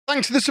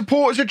Thanks to the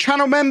support as a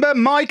channel member,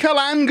 Michael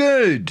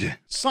Angood.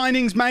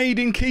 Signings made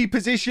in key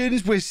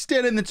positions. We're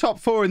still in the top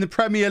 4 in the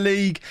Premier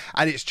League,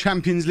 and it's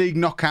Champions League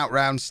knockout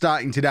round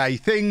starting today.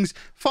 Things,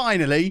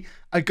 finally,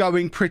 are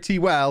going pretty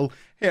well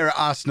here at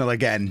Arsenal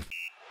again.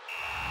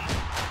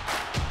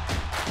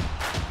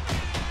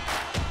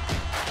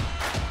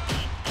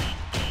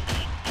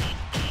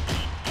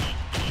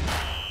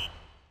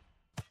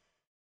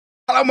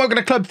 Hello and welcome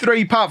to Club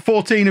 3, part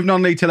 14 of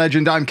Non-League to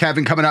Legend. I'm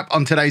Kevin. Coming up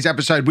on today's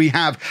episode, we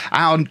have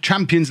our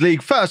Champions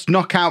League first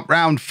knockout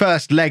round,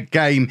 first leg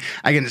game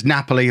against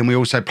Napoli, and we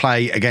also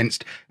play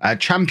against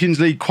Champions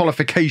League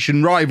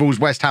qualification rivals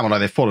West Ham, although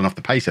they've fallen off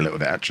the pace a little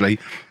bit, actually,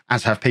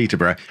 as have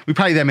Peterborough. We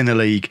play them in the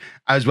league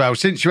as well.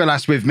 Since you were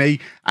last with me,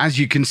 as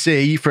you can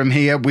see from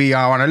here, we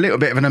are on a little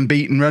bit of an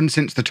unbeaten run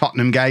since the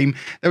Tottenham game.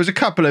 There was a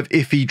couple of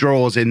iffy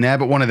draws in there,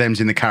 but one of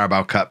them's in the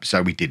Carabao Cup,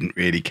 so we didn't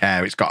really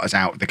care. It's got us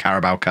out of the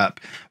Carabao Cup,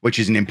 which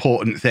is an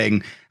important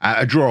thing.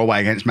 A draw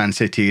away against Man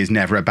City is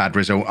never a bad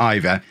result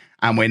either.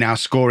 And we're now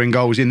scoring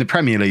goals in the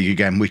Premier League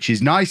again, which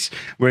is nice.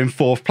 We're in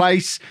 4th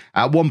place,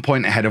 1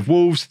 point ahead of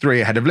Wolves,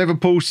 3 ahead of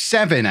Liverpool,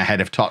 7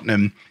 ahead of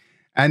Tottenham,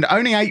 and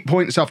only 8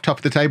 points off top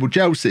of the table,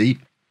 Chelsea.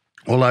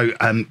 Although,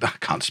 I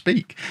can't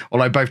speak.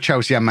 Although both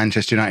Chelsea and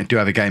Manchester United do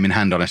have a game in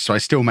hand on us, so I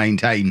still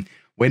maintain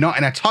we're not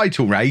in a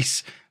title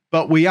race,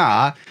 but we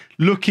are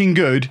looking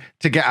good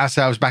to get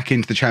ourselves back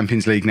into the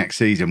Champions League next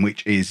season,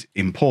 which is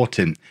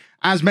important.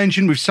 As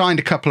mentioned, we've signed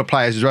a couple of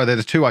players as well. They're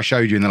the 2 I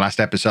showed you in the last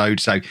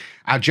episode. So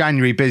our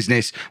January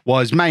business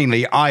was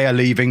mainly Aya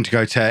leaving to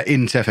go to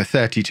Inter for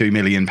 £32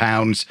 million.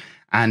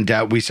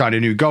 And we signed a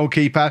new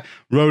goalkeeper,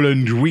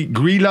 Roland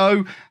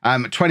Guillot,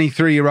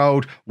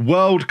 23-year-old,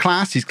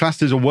 world-class. He's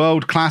classed as a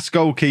world-class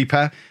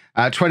goalkeeper.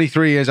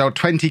 23 years old,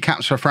 20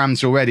 caps for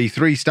France already,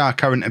 3-star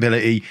current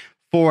ability,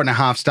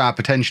 4.5-star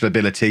potential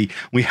ability.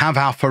 We have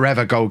our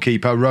forever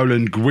goalkeeper,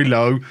 Roland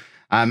Guillot.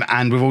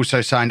 And we've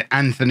also signed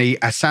Anthony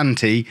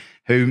Asante,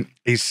 who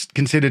is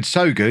considered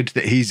so good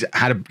that he's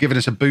given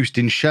us a boost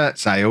in shirt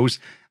sales.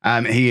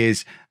 He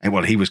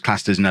was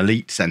classed as an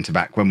elite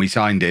centre-back when we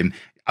signed him.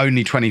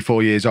 Only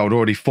 24 years old,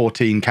 already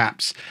 14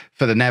 caps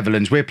for the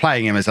Netherlands. We're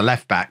playing him as a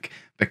left-back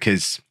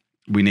because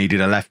we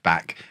needed a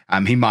left-back.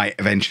 He might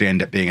eventually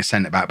end up being a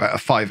centre-back, but at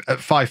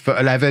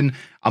 5'11",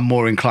 I'm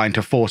more inclined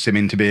to force him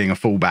into being a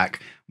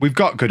full-back. We've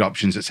got good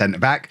options at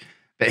centre-back,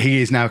 but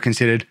he is now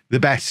considered the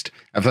best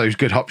of those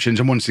good options.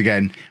 And once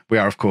again, we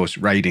are, of course,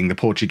 raiding the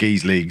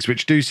Portuguese leagues,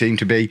 which do seem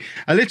to be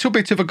a little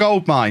bit of a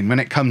goldmine when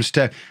it comes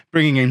to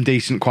bringing in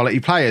decent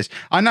quality players.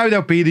 I know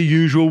there'll be the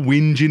usual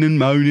whinging and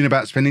moaning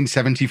about spending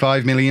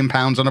 £75 million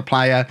on a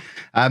player.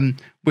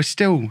 We're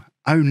still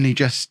only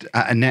just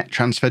at a net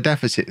transfer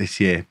deficit this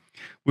year.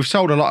 We've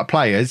sold a lot of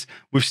players.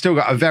 We've still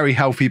got a very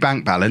healthy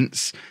bank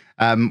balance.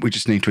 We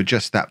just need to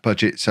adjust that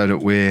budget so that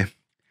we're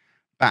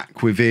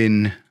back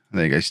within...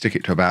 There you go, stick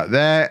it to about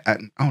there.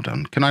 And hold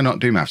on, can I not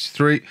do maths?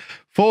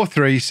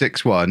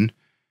 4361,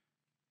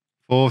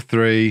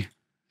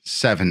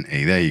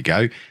 4370. There you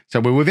go.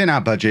 So we're within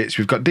our budgets.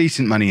 We've got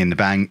decent money in the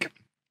bank,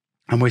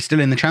 and we're still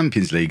in the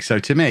Champions League. So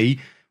to me,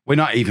 we're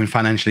not even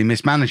financially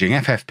mismanaging.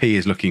 FFP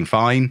is looking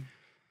fine.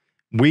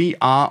 We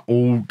are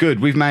all good.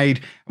 We've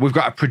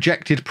got a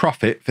projected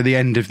profit for the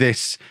end of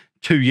this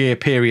 2-year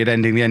period,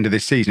 ending the end of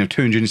this season, of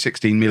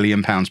 £216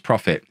 million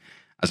profit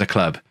as a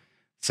club.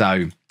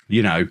 So,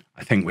 you know,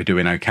 I think we're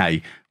doing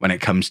okay when it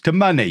comes to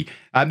money.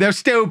 There'll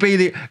still be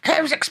the,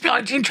 who's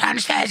exploiting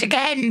transfers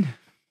again?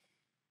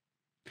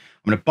 I'm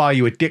going to buy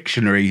you a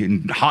dictionary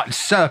and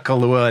circle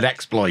the word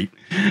exploit.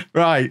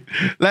 Right,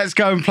 let's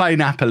go and play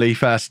Napoli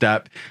first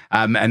up.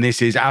 And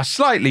this is our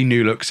slightly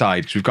new look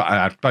side. We've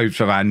got both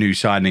of our new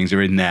signings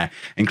are in there,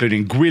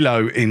 including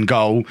Guillot in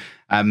goal,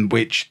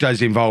 which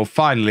does involve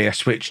finally a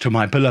switch to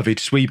my beloved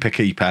sweeper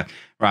keeper,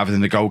 rather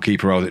than the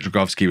goalkeeper role that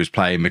Dragowski was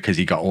playing because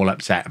he got all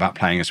upset about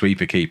playing a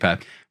sweeper keeper.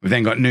 We've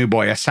then got new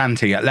boy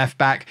Asante at left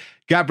back,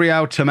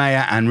 Gabriel,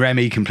 Tomea and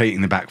Remy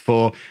completing the back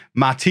 4,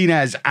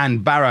 Martinez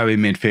and Barrow in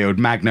midfield,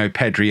 Magno,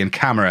 Pedri and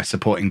Camara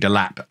supporting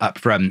Delap up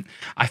front.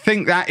 I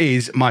think that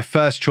is my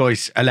first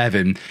choice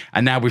 11,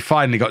 and now we've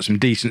finally got some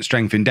decent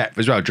strength in depth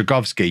as well.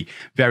 Dragowski,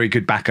 very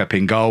good backup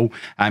in goal.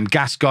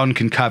 Gascon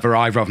can cover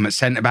either of them at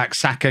centre-back.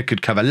 Saka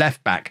could cover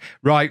left-back,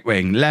 right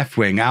wing, left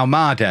wing.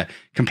 Almada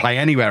can play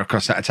anywhere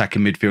across that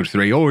attacking midfield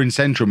 3 or in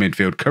central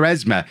midfield.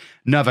 Quaresma,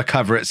 another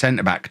cover at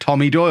centre-back.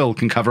 Tommy Doyle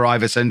can cover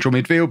either central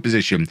midfield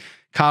position.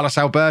 Carlos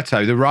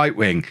Alberto, the right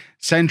wing,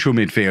 central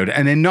midfield,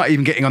 and then not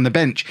even getting on the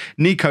bench.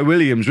 Nico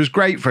Williams was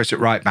great for us at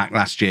right back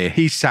last year.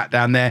 He's sat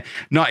down there,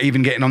 not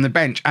even getting on the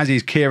bench, as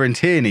is Kieran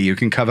Tierney, who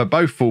can cover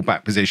both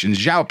full-back positions.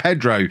 João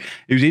Pedro,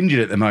 who's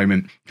injured at the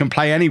moment, can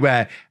play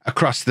anywhere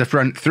across the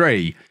front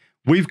 3.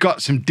 We've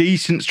got some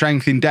decent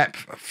strength in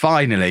depth,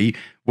 finally,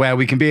 where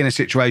we can be in a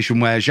situation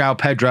where João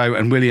Pedro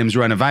and Williams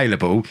are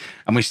unavailable,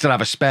 and we still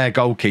have a spare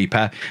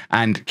goalkeeper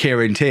and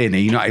Kieran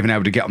Tierney not even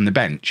able to get on the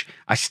bench.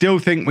 I still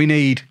think we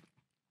need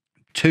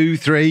 2,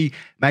 3,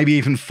 maybe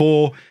even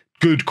 4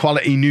 good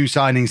quality new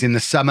signings in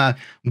the summer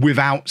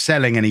without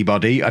selling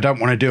anybody. I don't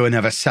want to do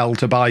another sell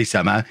to buy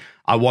summer.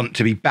 I want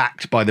to be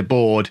backed by the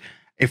board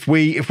if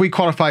we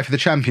qualify for the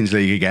Champions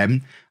League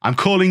again, I'm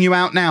calling you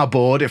out now,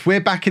 board. If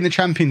we're back in the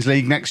Champions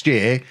League next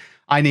year,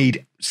 I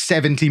need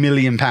 £70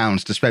 million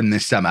to spend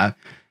this summer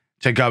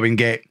to go and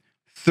get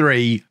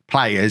 3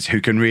 players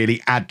who can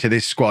really add to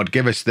this squad,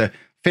 give us the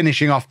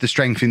finishing off the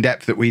strength and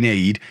depth that we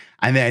need.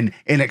 And then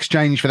in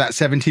exchange for that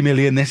 70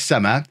 million this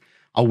summer,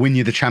 I'll win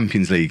you the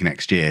Champions League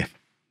next year.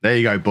 There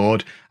you go,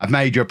 board. I've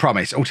made you a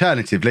promise.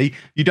 Alternatively,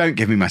 you don't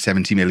give me my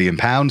 £70 million.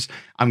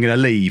 I'm going to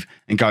leave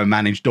and go and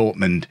manage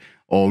Dortmund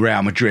or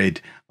Real Madrid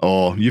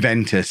or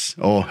Juventus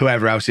or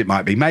whoever else it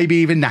might be. Maybe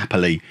even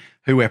Napoli,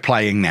 who we're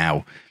playing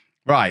now.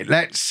 Right,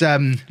 let's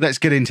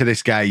get into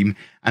this game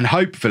and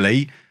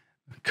hopefully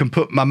can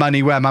put my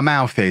money where my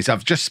mouth is.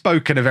 I've just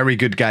spoken a very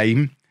good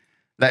game.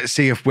 Let's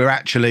see if we're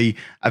actually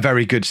a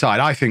very good side.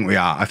 I think we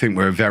are. I think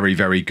we're a very,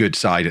 very good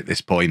side at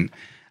this point.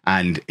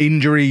 And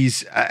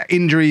injuries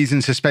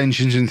and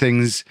suspensions and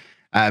things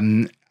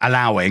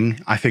allowing,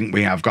 I think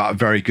we have got a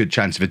very good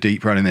chance of a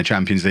deep run in the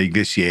Champions League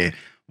this year,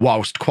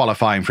 whilst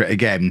qualifying for it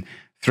again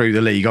through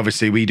the league.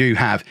 Obviously, we do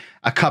have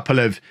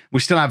we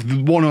still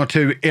have 1 or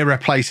 2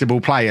 irreplaceable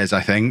players,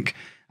 I think.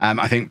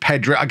 I think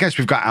Pedro, I guess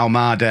we've got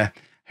Almada,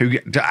 who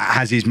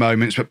has his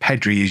moments, but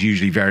Pedri is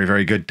usually very,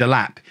 very good.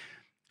 Delap.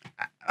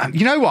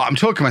 You know what? I'm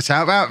talking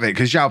myself out of it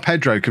because João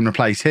Pedro can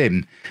replace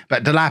him.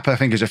 But Delap, I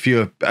think, as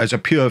a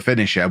pure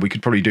finisher, we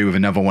could probably do with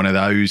another one of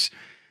those.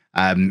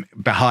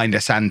 Behind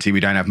Asante, we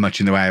don't have much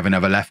in the way of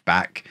another left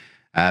back.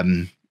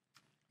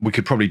 We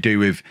could probably do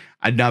with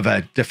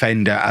another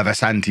defender of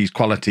Asante's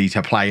quality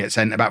to play at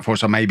centre back for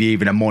us, or maybe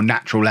even a more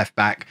natural left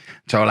back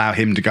to allow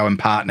him to go and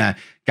partner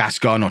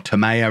Gascon or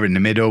Tomea in the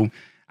middle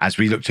as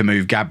we look to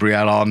move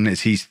Gabriel on,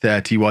 as he's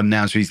 31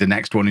 now, so he's the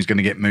next one who's going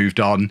to get moved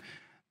on.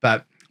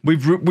 But we've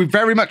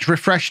very much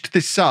refreshed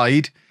this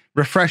side,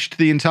 refreshed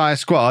the entire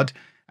squad,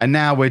 and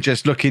now we're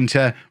just looking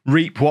to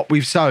reap what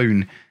we've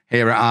sown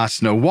here at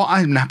Arsenal. What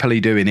I'm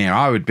Napoli doing here,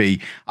 I'd be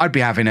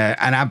having an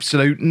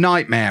absolute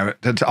nightmare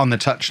on the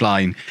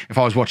touchline if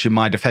I was watching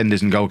my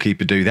defenders and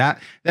goalkeeper do that.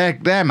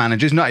 Their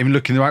manager's not even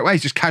looking the right way.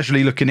 He's just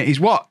casually looking at his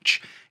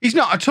watch. He's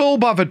not at all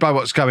bothered by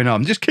what's going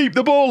on. Just keep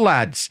the ball,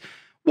 lads.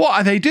 What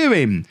are they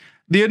doing?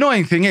 The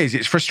annoying thing is,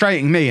 it's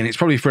frustrating me and it's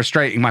probably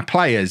frustrating my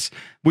players.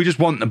 We just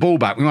want the ball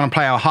back. We want to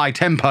play our high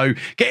tempo,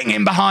 getting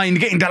in behind,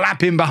 getting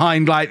Delap in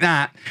behind like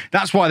that.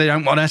 That's why they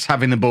don't want us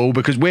having the ball,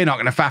 because we're not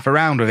going to faff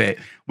around with it.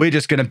 We're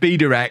just going to be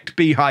direct,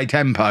 be high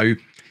tempo.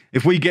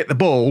 If we get the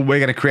ball, we're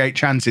going to create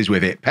chances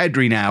with it.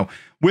 Pedri now,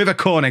 with a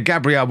corner.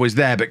 Gabriel was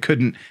there but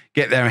couldn't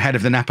get there ahead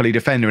of the Napoli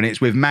defender, and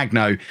it's with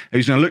Magno,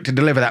 who's going to look to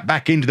deliver that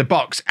back into the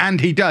box,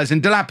 and he does.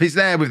 And Delap is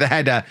there with the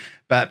header,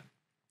 but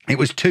it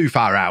was too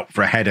far out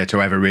for a header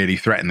to ever really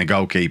threaten the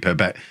goalkeeper.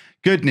 But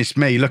goodness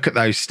me, look at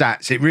those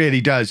stats. It really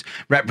does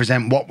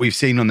represent what we've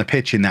seen on the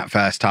pitch in that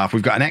first half.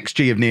 We've got an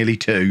XG of nearly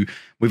 2.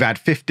 We've had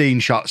 15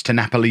 shots to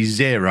Napoli's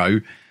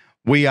 0.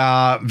 We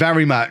are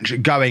very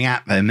much going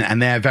at them,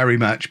 and they're very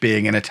much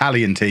being an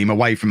Italian team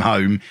away from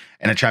home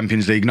in a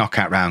Champions League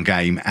knockout round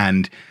game.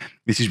 And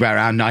this is where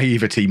our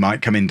naivety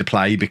might come into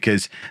play,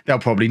 because they'll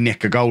probably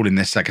nick a goal in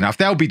this second half.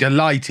 They'll be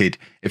delighted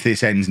if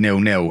this ends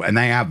 0-0, and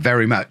they have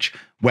very much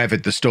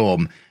weathered the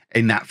storm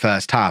in that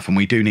first half, and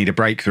we do need a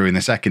breakthrough in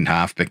the second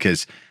half,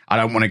 because I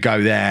don't want to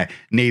go there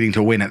needing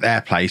to win at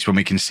their place when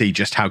we can see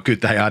just how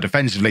good they are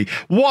defensively.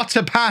 What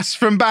a pass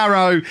from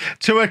Barrow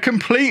to a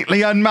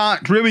completely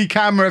unmarked Rui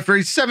Camara for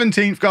his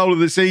 17th goal of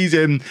the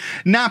season.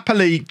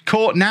 Napoli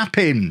caught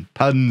napping.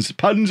 Puns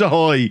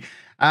ahoy.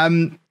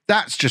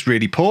 That's just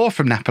really poor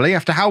from Napoli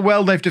after how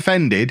well they've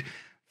defended.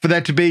 For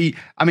there to be,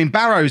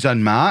 Barrow's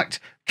unmarked,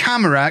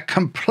 Camara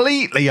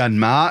completely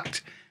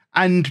unmarked,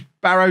 and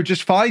Barrow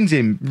just finds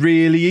him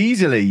really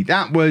easily.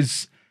 That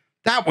was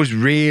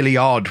really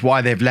odd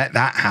why they've let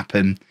that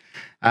happen.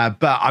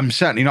 But I'm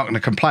certainly not going to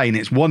complain.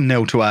 It's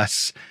 1-0 to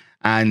us,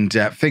 and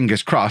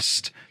fingers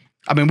crossed.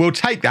 We'll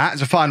take that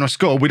as a final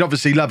score. We'd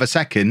obviously love a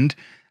second.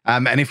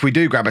 And if we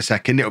do grab a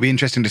second, it'll be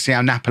interesting to see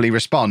how Napoli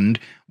respond,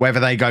 whether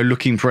they go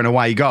looking for an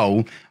away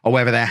goal or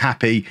whether they're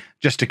happy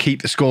just to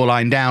keep the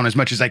scoreline down as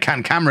much as they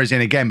can. Camera's in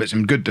again, but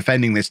some good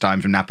defending this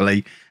time from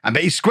Napoli.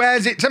 But he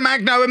squares it to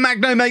Magno, and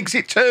Magno makes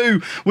it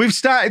 2. We've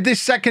started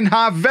this second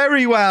half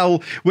very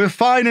well. We're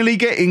finally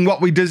getting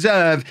what we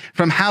deserve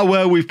from how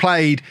well we've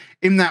played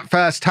in that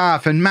first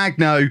half. And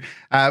Magno,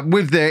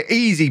 with the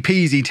easy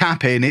peasy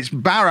tap in, it's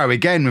Barrow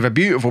again with a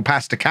beautiful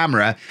pass to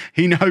Camara.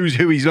 He knows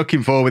who he's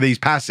looking for with these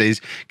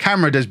passes.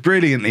 Camara does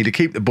brilliantly to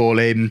keep the ball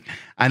in,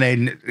 and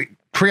then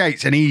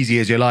creates an easy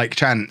as you like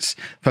chance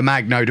for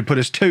Magno to put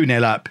us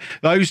 2-0 up.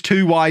 Those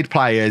 2 wide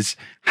players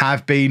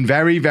have been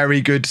very, very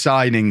good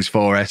signings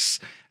for us.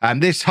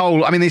 This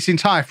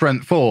entire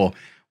front 4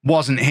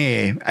 wasn't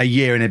here a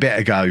year and a bit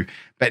ago,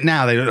 but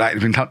now they look like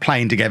they've been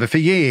playing together for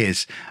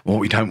years. Well,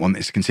 we don't want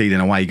this to concede an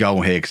away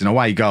goal here, because an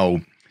away goal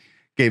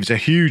gives a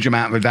huge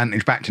amount of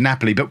advantage back to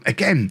Napoli. But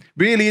again,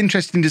 really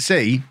interesting to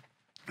see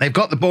They've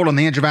got the ball on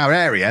the edge of our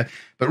area,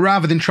 but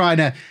rather than trying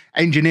to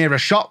engineer a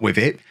shot with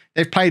it,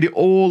 they've played it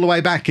all the way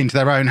back into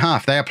their own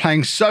half. They are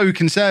playing so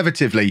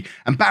conservatively,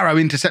 and Barrow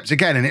intercepts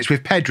again, and it's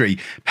with Pedri.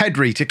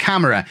 Pedri to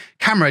Camera.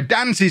 Camera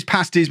dances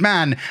past his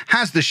man,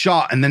 has the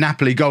shot, and the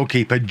Napoli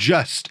goalkeeper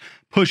just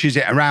pushes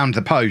it around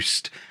the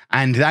post.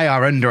 And they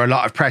are under a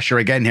lot of pressure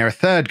again here. A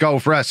third goal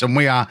for us, and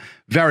we are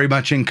very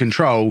much in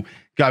control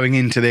going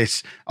into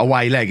this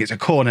away leg. It's a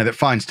corner that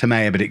finds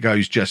Tamea, but it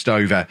goes just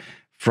over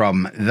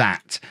from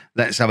that.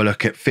 Let's have a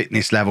look at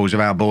fitness levels of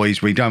our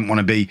boys. We don't want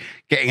to be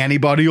getting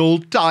anybody all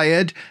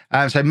tired.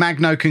 So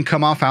Magno can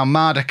come off.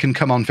 Almada can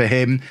come on for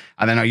him.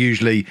 And then I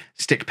usually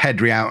stick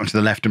Pedri out onto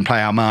the left and play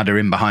Almada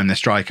in behind the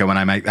striker when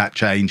I make that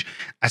change.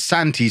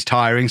 Asante's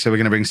tiring, so we're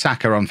going to bring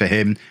Saka on for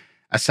him.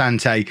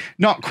 Asante,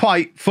 not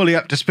quite fully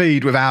up to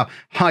speed with our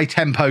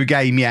high-tempo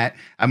game yet,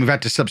 and we've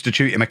had to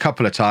substitute him a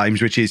couple of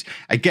times, which is,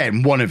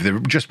 again, one of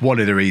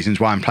the reasons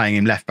why I'm playing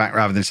him left-back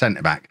rather than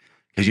centre-back,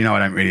 because I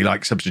don't really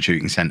like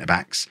substituting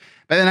centre-backs.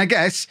 But then I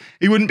guess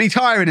he wouldn't be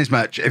tiring as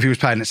much if he was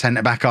playing at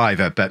centre-back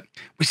either, but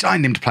we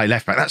signed him to play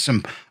left-back. That's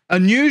some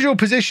unusual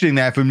positioning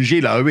there from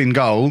Gilo in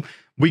goal.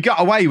 We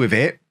got away with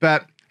it,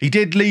 but he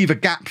did leave a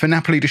gap for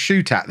Napoli to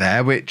shoot at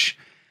there, which,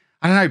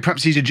 I don't know,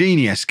 perhaps he's a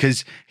genius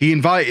because he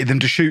invited them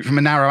to shoot from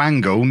a narrow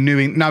angle,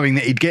 knowing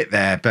that he'd get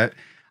there, but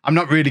I'm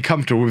not really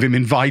comfortable with him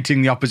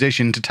inviting the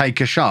opposition to take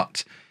a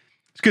shot.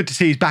 It's good to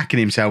see he's backing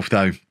himself,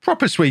 though.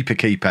 Proper sweeper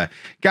keeper.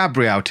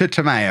 Gabriel to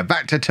Tamea,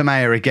 back to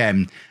Tamea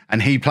again,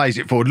 and he plays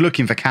it forward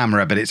looking for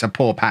Camera, but it's a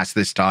poor pass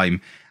this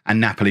time. And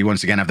Napoli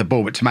once again have the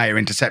ball, but Tamea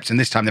intercepts, and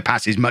this time the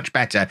pass is much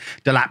better.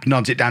 Delap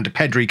nods it down to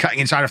Pedri, cutting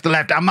inside off the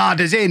left.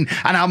 Almada's in,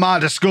 and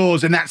Almada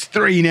scores, and that's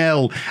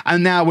 3-0.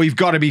 And now we've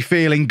got to be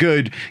feeling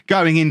good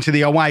going into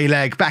the away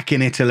leg back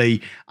in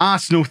Italy.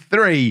 Arsenal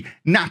 3,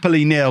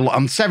 Napoli 0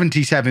 on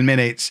 77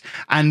 minutes,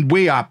 and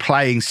we are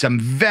playing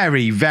some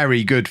very,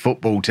 very good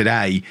football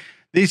today.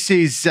 This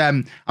is,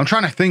 I'm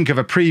trying to think of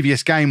a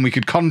previous game we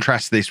could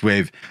contrast this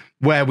with,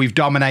 where we've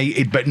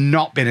dominated but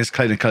not been as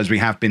clinical as we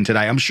have been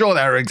today. I'm sure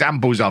there are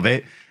examples of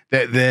it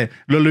that the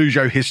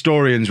LOLLUJO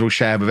historians will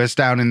share with us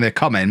down in the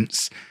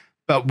comments.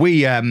 But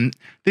we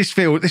this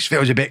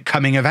feels a bit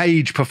coming of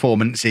age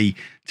performance-y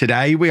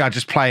today. We are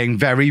just playing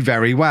very,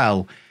 very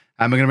well.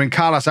 And we're going to bring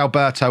Carlos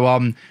Alberto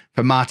on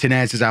for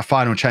Martinez as our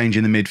final change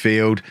in the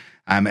midfield.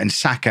 And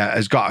Saka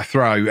has got a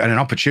throw and an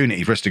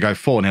opportunity for us to go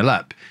 4-0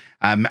 up.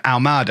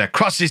 Almada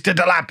crosses to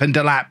Delap, and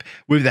Delap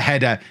with the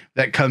header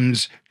that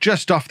comes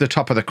just off the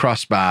top of the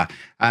crossbar.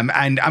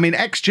 And I mean,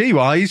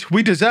 XG-wise,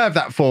 we deserve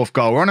that fourth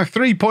goal. We're on a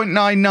 3.99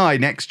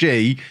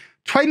 XG,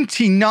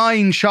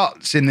 29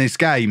 shots in this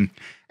game.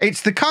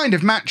 It's the kind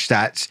of match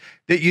stats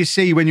that you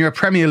see when you're a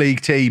Premier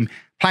League team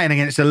playing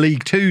against a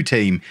League Two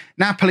team.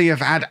 Napoli have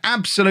had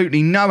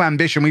absolutely no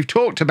ambition. We've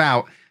talked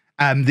about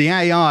the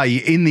AI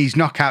in these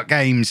knockout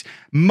games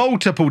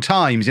multiple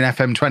times in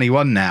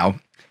FM21 now.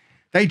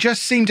 They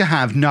just seem to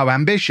have no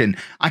ambition.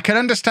 I can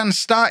understand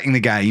starting the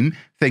game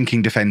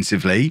thinking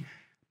defensively,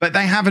 but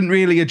they haven't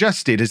really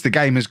adjusted as the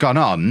game has gone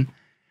on.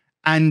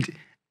 And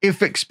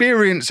if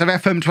experience of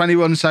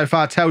FM21 so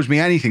far tells me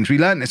anything, we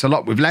learned this a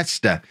lot with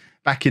Leicester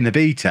back in the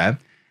beta,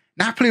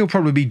 Napoli will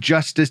probably be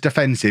just as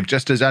defensive,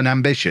 just as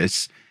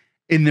unambitious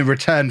in the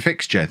return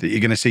fixture that you're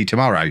going to see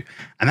tomorrow.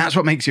 And that's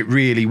what makes it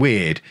really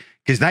weird,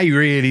 because they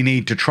really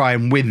need to try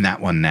and win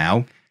that one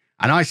now.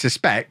 And I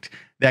suspect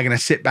they're going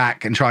to sit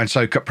back and try and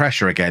soak up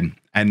pressure again.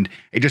 And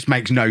it just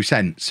makes no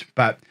sense.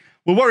 But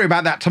we'll worry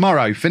about that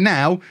tomorrow. For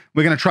now,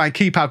 we're going to try and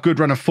keep our good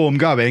run of form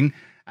going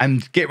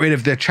and get rid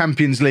of the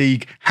Champions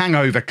League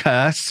hangover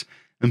curse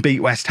and beat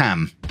West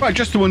Ham. Right,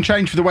 just the one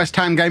change for the West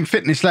Ham game.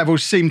 Fitness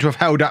levels seem to have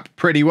held up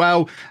pretty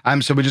well.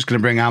 So we're just going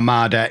to bring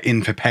Almada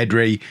in for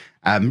Pedri.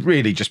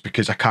 Really just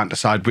because I can't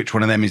decide which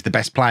one of them is the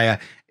best player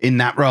in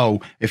that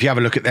role. If you have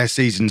a look at their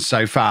seasons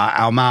so far,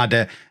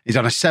 Almada is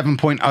on a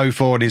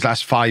 7.04 in his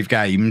last 5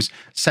 games,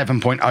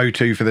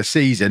 7.02 for the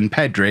season.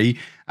 Pedri,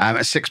 a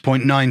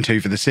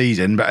 6.92 for the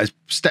season, but has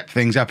stepped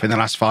things up in the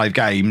last 5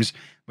 games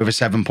with a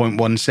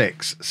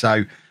 7.16.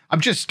 So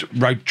I'm just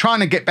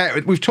trying to get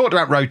better. We've talked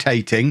about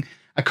rotating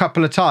a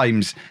couple of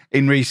times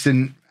in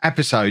recent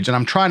episodes, and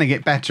I'm trying to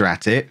get better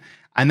at it.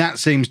 And that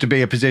seems to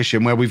be a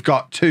position where we've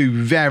got 2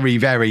 very,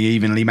 very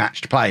evenly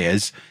matched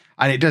players.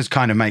 And it does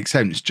kind of make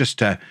sense just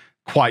to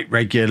quite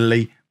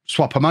regularly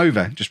swap them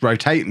over, just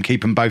rotate and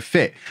keep them both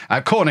fit.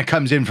 Corner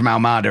comes in from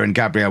Almada and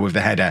Gabriel with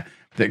the header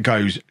that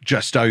goes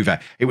just over.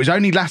 It was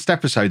only last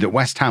episode that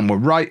West Ham were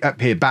right up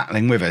here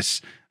battling with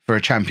us for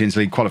a Champions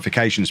League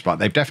qualification spot.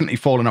 They've definitely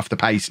fallen off the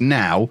pace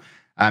now.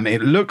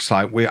 It looks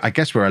like I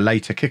guess we're a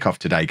later kickoff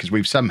today because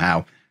we've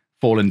somehow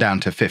fallen down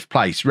to 5th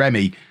place.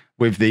 Remy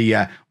with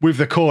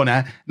the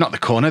corner, not the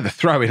corner, the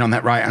throw in on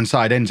that right-hand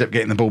side, ends up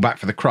getting the ball back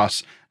for the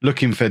cross,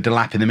 looking for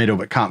Delap in the middle,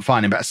 but can't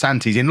find him. But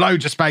Asante's in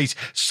loads of space,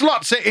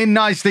 slots it in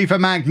nicely for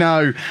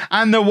Magno,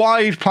 and the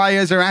wide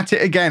players are at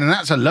it again. And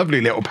that's a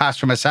lovely little pass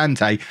from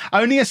Asante.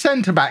 Only a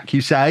centre-back,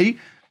 you say?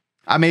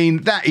 I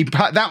mean,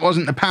 that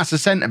wasn't the pass a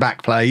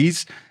centre-back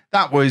plays.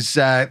 That was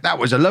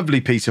a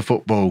lovely piece of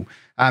football.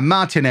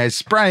 Martinez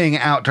spraying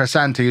it out to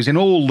Asante, who's in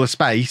all the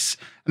space,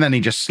 and then he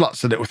just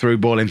slots the little through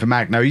ball in for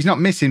Magno. He's not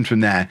missing from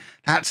there.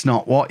 That's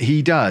not what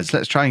he does.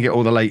 Let's try and get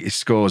all the latest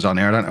scores on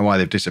here. I don't know why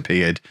they've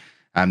disappeared.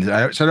 So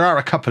there are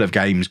a couple of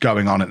games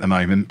going on at the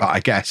moment, but I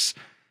guess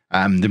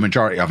the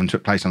majority of them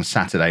took place on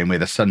Saturday and we're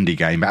the Sunday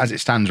game. But as it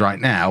stands right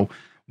now,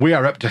 we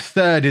are up to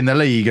third in the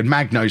league and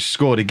Magno's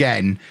scored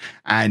again.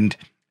 And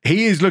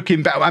he is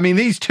looking better. I mean,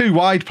 these two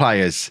wide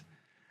players,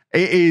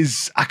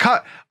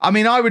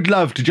 I would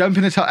love to jump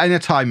in a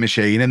time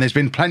machine, and there's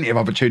been plenty of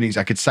opportunities.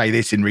 I could say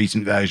this in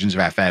recent versions of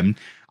FM.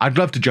 I'd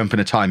love to jump in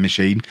a time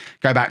machine,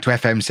 go back to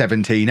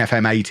FM17,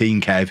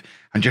 FM18, Kev,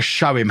 and just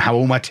show him how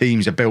all my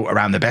teams are built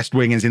around the best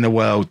wingers in the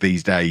world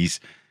these days,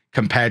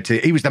 compared to,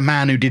 he was the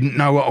man who didn't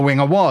know what a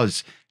winger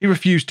was. He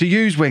refused to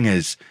use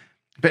wingers.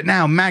 But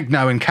now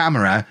Magno and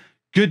Camera,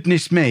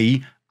 goodness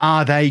me,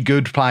 are they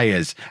good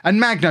players? And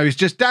Magno is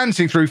just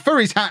dancing through for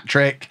his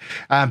hat-trick,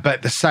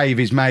 but the save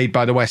is made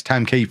by the West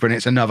Ham keeper, and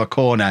it's another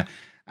corner.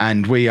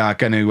 And we are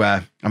going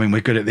to, we're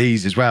good at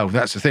these as well.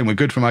 That's the thing. We're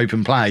good from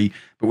open play,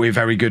 but we're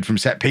very good from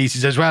set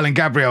pieces as well. And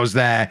Gabriel's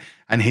there,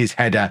 and his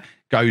header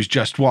goes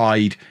just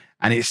wide.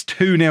 And it's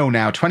 2-0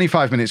 now,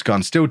 25 minutes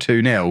gone, still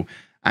 2-0.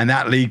 And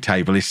that league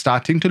table is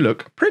starting to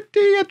look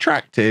pretty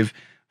attractive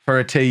for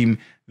a team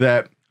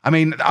that,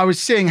 I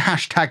was seeing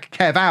hashtag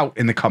Kev out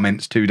in the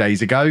comments 2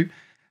 days ago.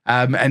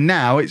 And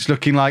now it's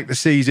looking like the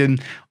season,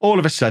 all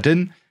of a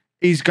sudden,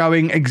 is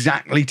going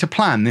exactly to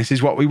plan. This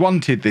is what we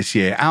wanted this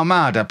year.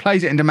 Almada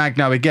plays it into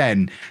Magno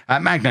again.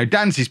 Magno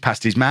dances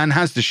past his man,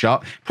 has the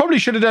shot. Probably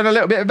should have done a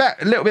little bit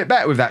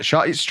better with that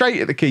shot. It's straight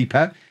at the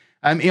keeper.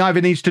 He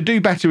either needs to do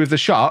better with the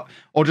shot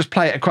or just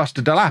play it across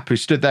to Delap, who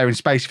stood there in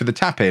space for the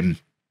tap-in.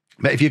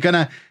 But if you're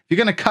gonna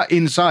cut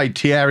inside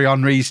Thierry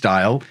Henry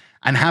style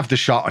and have the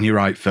shot on your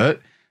right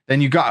foot, then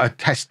you've got to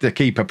test the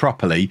keeper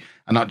properly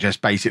and not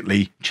just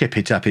basically chip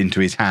it up into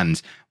his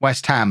hands.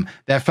 West Ham,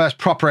 their first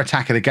proper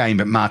attack of the game,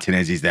 but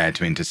Martinez is there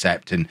to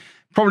intercept and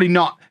probably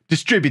not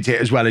distribute it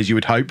as well as you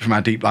would hope from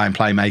our deep line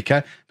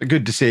playmaker, but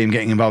good to see him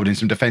getting involved in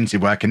some defensive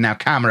work. And now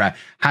Camera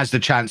has the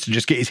chance to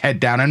just get his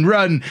head down and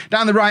run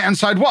down the right-hand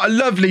side. What a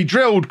lovely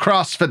drilled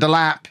cross for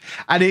Delap.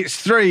 And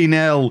it's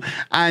 3-0.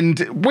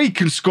 And we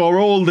can score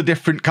all the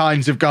different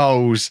kinds of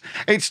goals.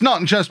 It's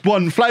not just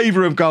one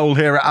flavour of goal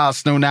here at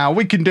Arsenal now.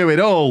 We can do it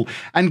all.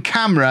 And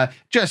Camera,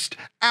 just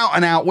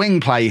out-and-out wing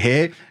play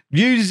here,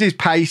 uses his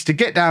pace to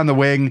get down the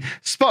wing,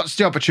 spots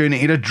the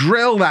opportunity to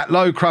drill that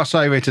low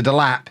crossover to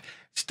Delap.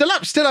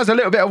 Delap still has a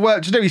little bit of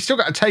work to do. He's still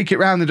got to take it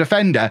round the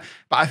defender,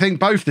 but I think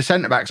both the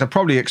centre-backs are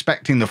probably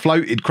expecting the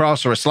floated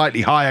cross or a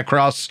slightly higher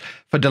cross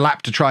for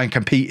Delap to try and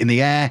compete in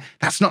the air.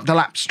 That's not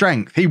Delap's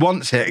strength. He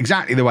wants it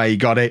exactly the way he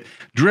got it,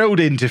 drilled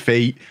into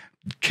feet,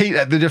 keep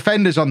the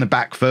defender's on the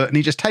back foot, and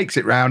he just takes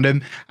it round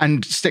him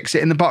and sticks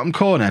it in the bottom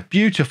corner.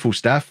 Beautiful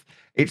stuff.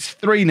 It's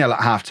 3-0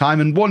 at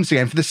half-time, and once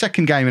again, for the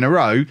second game in a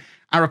row,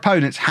 our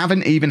opponents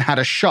haven't even had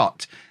a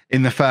shot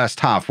in the first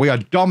half. We are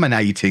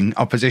dominating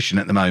opposition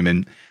at the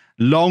moment.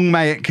 Long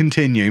may it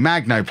continue.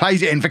 Magno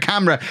plays it in for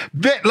Camera.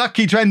 Bit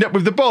lucky to end up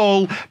with the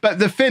ball, but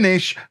the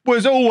finish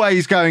was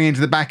always going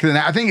into the back of the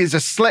net. I think it's a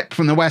slip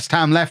from the West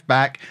Ham left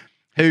back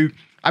who,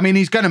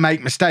 he's going to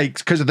make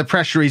mistakes because of the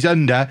pressure he's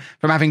under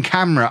from having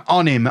Camera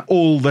on him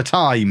all the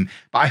time.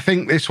 But I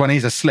think this one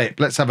is a slip.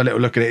 Let's have a little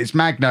look at it. It's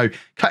Magno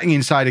cutting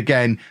inside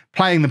again,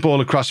 playing the ball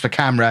across for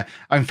Camera.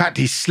 In fact,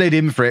 he slid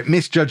in for it,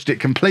 misjudged it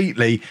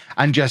completely,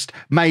 and just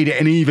made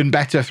it an even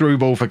better through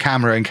ball for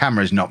Camera, and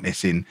Camera's not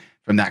missing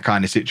from that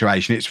kind of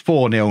situation. It's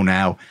 4-0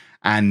 now,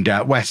 and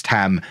West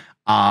Ham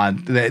are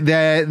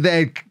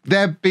they're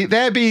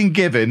being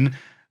given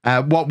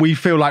what we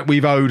feel like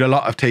we've owed a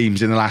lot of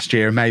teams in the last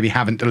year and maybe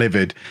haven't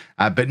delivered.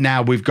 But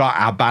now we've got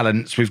our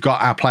balance, we've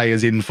got our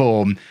players in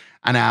form,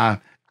 and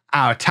our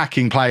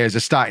attacking players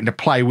are starting to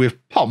play with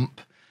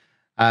pomp.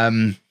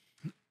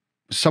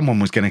 Someone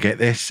was going to get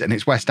this, and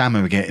it's West Ham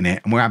who are getting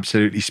it, and we're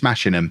absolutely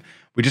smashing them.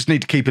 We just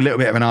need to keep a little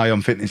bit of an eye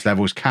on fitness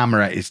levels.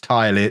 Camera is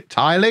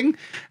tiling.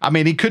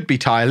 He could be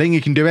tiling. He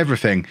can do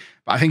everything.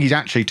 But I think he's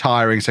actually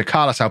tiring. So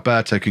Carlos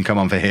Alberto can come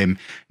on for him.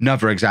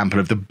 Another example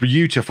of the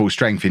beautiful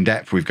strength in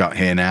depth we've got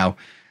here now.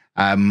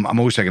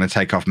 I'm also going to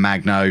take off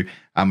Magno,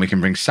 and we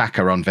can bring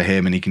Saka on for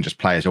him, and he can just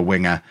play as a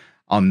winger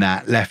on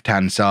that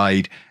left-hand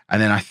side.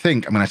 And then I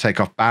think I'm going to take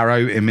off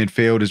Barrow in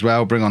midfield as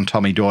well. Bring on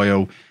Tommy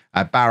Doyle.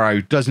 Barrow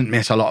doesn't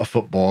miss a lot of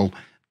football.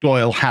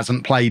 Doyle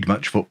hasn't played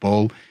much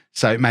football.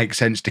 So it makes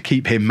sense to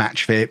keep him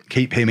match fit,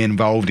 keep him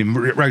involved, and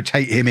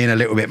rotate him in a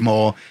little bit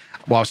more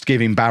whilst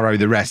giving Barrow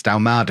the rest.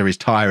 Almada is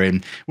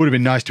tiring. Would have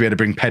been nice to be able to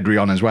bring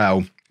Pedri on as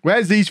well.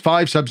 Where's these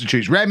 5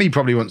 substitutes? Remy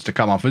probably wants to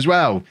come off as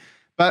well.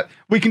 But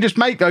we can just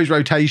make those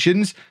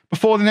rotations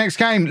before the next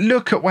game.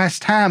 Look at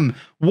West Ham.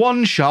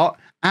 One shot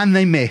and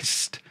they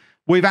missed.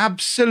 We've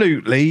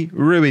absolutely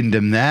ruined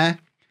them there.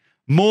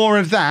 More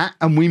of that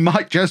and we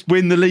might just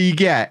win the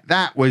league yet.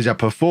 That was a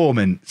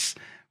performance.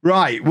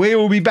 Right, we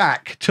will be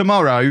back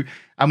tomorrow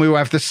and we will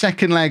have the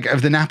second leg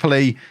of the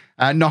Napoli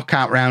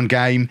knockout round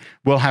game.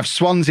 We'll have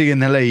Swansea in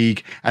the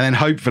league, and then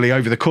hopefully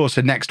over the course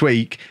of next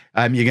week,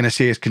 you're going to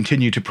see us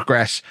continue to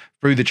progress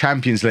through the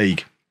Champions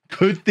League.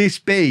 Could this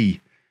be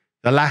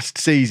the last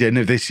season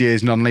of this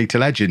year's Non-League to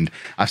Legend?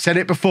 I've said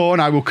it before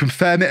and I will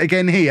confirm it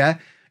again here.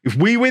 If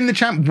we win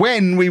the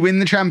when we win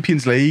the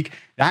Champions League,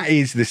 that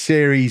is the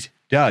series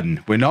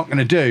done. We're not going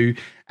to do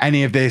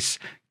any of this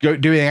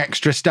doing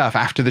extra stuff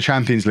after the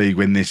Champions League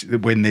win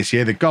this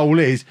year. The goal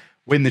is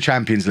win the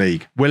Champions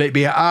League. Will it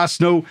be at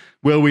Arsenal?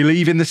 Will we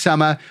leave in the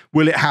summer?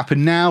 Will it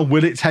happen now?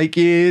 Will it take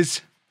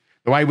years?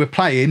 The way we're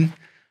playing,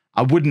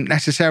 I wouldn't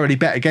necessarily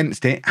bet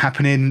against it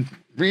happening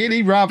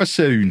really rather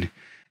soon.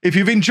 If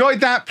you've enjoyed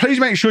that, please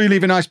make sure you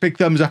leave a nice big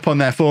thumbs up on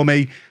there for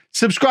me.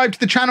 Subscribe to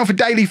the channel for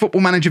daily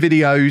Football Manager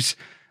videos.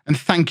 And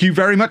thank you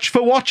very much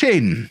for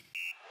watching.